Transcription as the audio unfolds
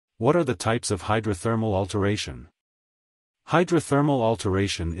What are the types of hydrothermal alteration? Hydrothermal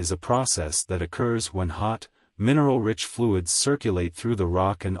alteration is a process that occurs when hot, mineral-rich fluids circulate through the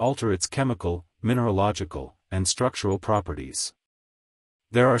rock and alter its chemical, mineralogical, and structural properties.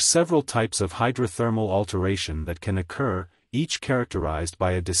 There are several types of hydrothermal alteration that can occur, each characterized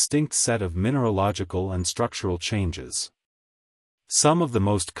by a distinct set of mineralogical and structural changes. Some of the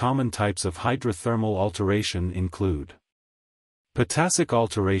most common types of hydrothermal alteration include potassic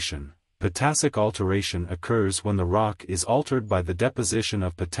alteration. Potassic alteration occurs when the rock is altered by the deposition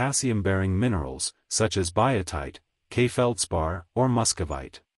of potassium-bearing minerals, such as biotite, K-feldspar, or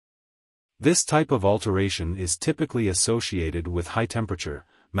muscovite. This type of alteration is typically associated with high-temperature,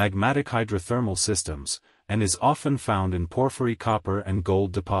 magmatic hydrothermal systems, and is often found in porphyry copper and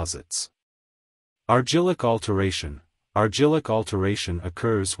gold deposits. Argillic alteration. Argillic alteration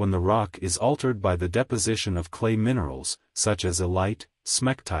occurs when the rock is altered by the deposition of clay minerals, such as elite,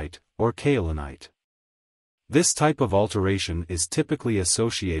 smectite, or kaolinite. This type of alteration is typically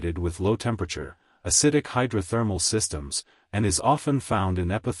associated with low-temperature, acidic hydrothermal systems, and is often found in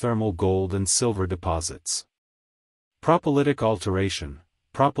epithermal gold and silver deposits. Propylitic alteration.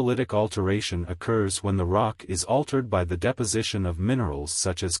 Propylitic alteration occurs when the rock is altered by the deposition of minerals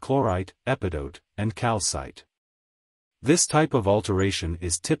such as chlorite, epidote, and calcite. This type of alteration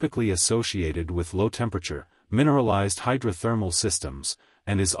is typically associated with low-temperature, mineralized hydrothermal systems,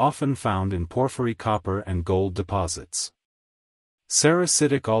 and is often found in porphyry copper and gold deposits.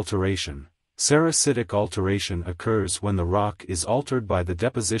 Sericitic alteration. Sericitic alteration occurs when the rock is altered by the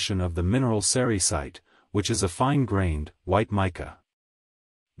deposition of the mineral sericite, which is a fine-grained, white mica.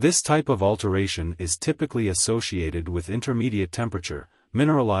 This type of alteration is typically associated with intermediate temperature,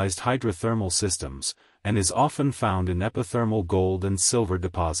 mineralized hydrothermal systems, and is often found in epithermal gold and silver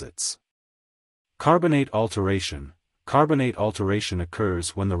deposits. Carbonate alteration. Carbonate alteration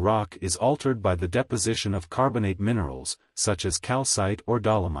occurs when the rock is altered by the deposition of carbonate minerals, such as calcite or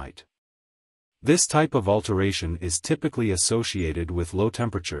dolomite. This type of alteration is typically associated with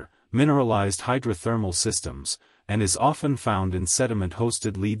low-temperature, mineralized hydrothermal systems, and is often found in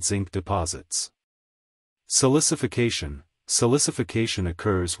sediment-hosted lead-zinc deposits. Silicification. Silicification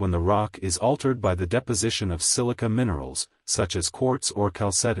occurs when the rock is altered by the deposition of silica minerals, such as quartz or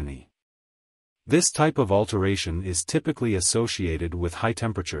chalcedony. This type of alteration is typically associated with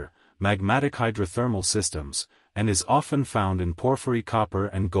high-temperature, magmatic hydrothermal systems, and is often found in porphyry copper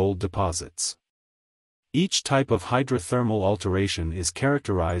and gold deposits. Each type of hydrothermal alteration is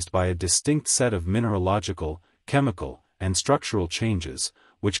characterized by a distinct set of mineralogical, chemical, and structural changes,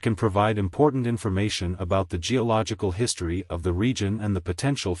 which can provide important information about the geological history of the region and the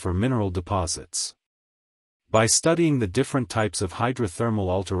potential for mineral deposits. By studying the different types of hydrothermal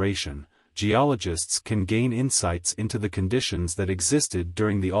alteration, geologists can gain insights into the conditions that existed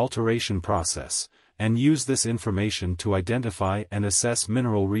during the alteration process, and use this information to identify and assess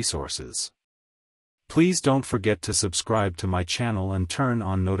mineral resources. Please don't forget to subscribe to my channel and turn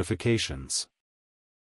on notifications.